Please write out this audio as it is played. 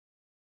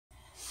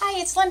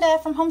it's Linda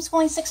from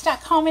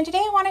homeschooling6.com, and today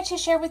I wanted to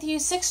share with you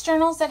 6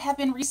 journals that have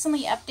been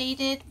recently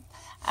updated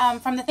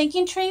from the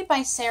Thinking Tree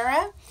by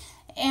Sarah.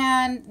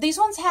 And these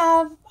ones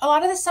have a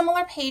lot of the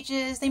similar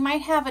pages. They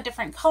might have a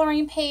different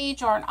coloring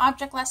page or an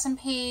object lesson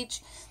page,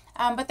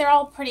 but they're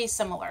all pretty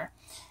similar.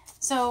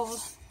 So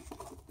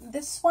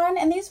this one,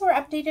 and these were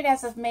updated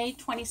as of May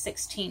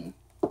 2016.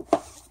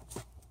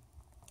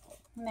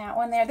 And that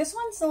one there. This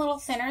one's a little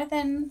thinner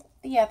than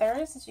the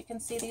others. As you can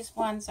see, these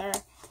ones are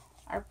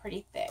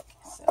pretty thick.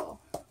 So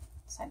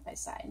side by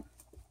side.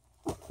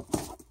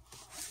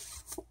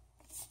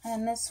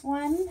 And this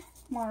one,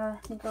 more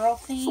girl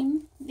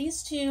theme.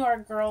 These two are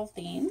girl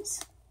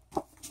themes.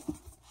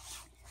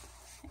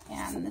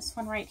 And this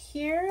one right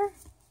here.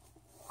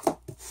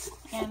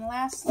 And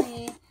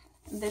lastly,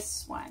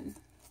 this one.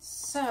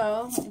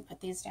 So let me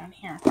put these down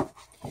here.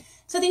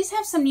 So these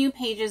have some new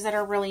pages that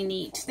are really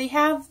neat. They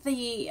have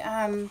the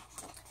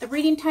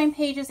reading time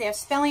pages, they have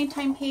spelling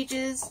time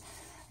pages,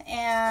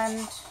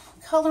 and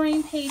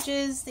coloring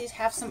pages. They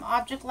have some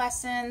object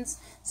lessons,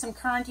 some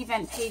current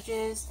event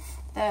pages,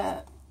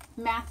 the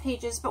math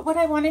pages. But what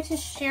I wanted to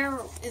share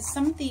is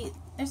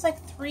there's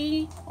like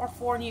 3 or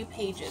 4 new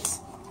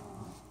pages.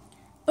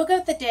 Book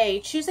of the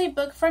day. Choose a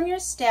book from your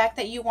stack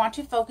that you want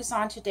to focus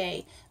on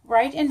today.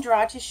 Write and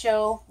draw to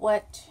show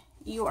what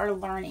you are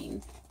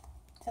learning.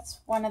 That's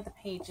one of the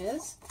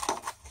pages.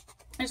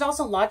 There's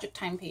also logic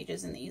time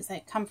pages in these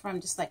that come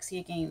from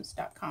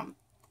dyslexiagames.com.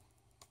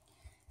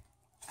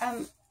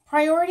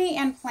 Priority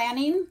and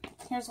planning.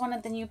 Here's one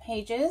of the new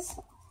pages.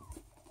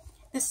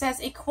 This says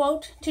a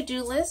quote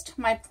to-do list,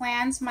 my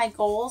plans, my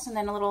goals, and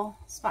then a little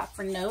spot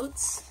for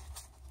notes.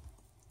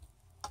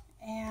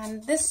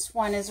 And this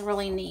one is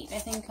really neat. I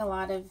think a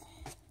lot of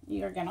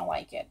you are going to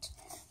like it.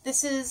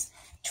 This is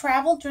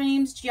travel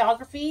dreams,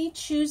 geography.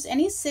 Choose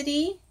any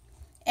city,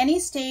 any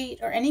state,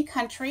 or any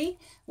country.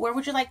 Where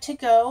would you like to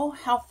go?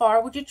 How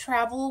far would you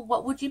travel?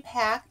 What would you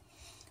pack?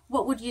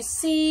 What would you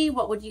see?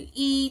 What would you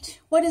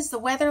eat? What is the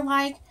weather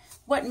like?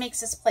 What makes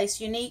this place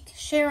unique?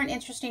 Share an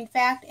interesting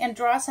fact and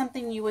draw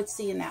something you would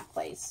see in that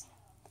place.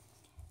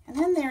 And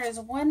then there is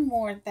one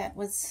more that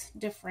was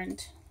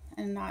different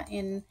and not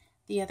in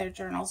the other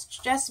journals.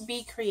 Just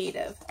be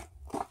creative.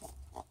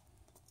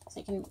 So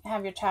you can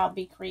have your child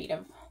be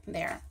creative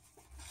there.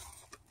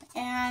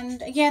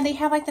 And again, they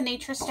have like the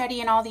nature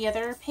study and all the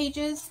other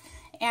pages.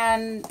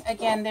 And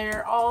again,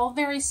 they're all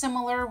very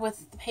similar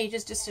with the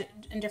pages just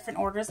in different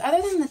orders,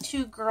 other than the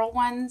 2 girl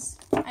ones,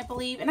 I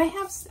believe. And I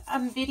have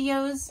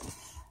videos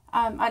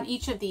on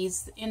each of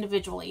these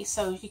individually,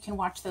 so you can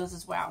watch those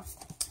as well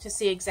to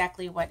see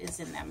exactly what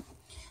is in them.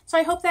 So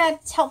I hope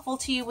that's helpful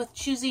to you with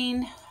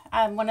choosing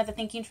one of the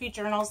Thinking Tree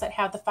journals that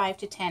have the 5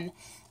 to 10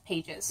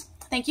 pages.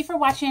 Thank you for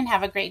watching and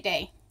have a great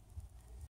day.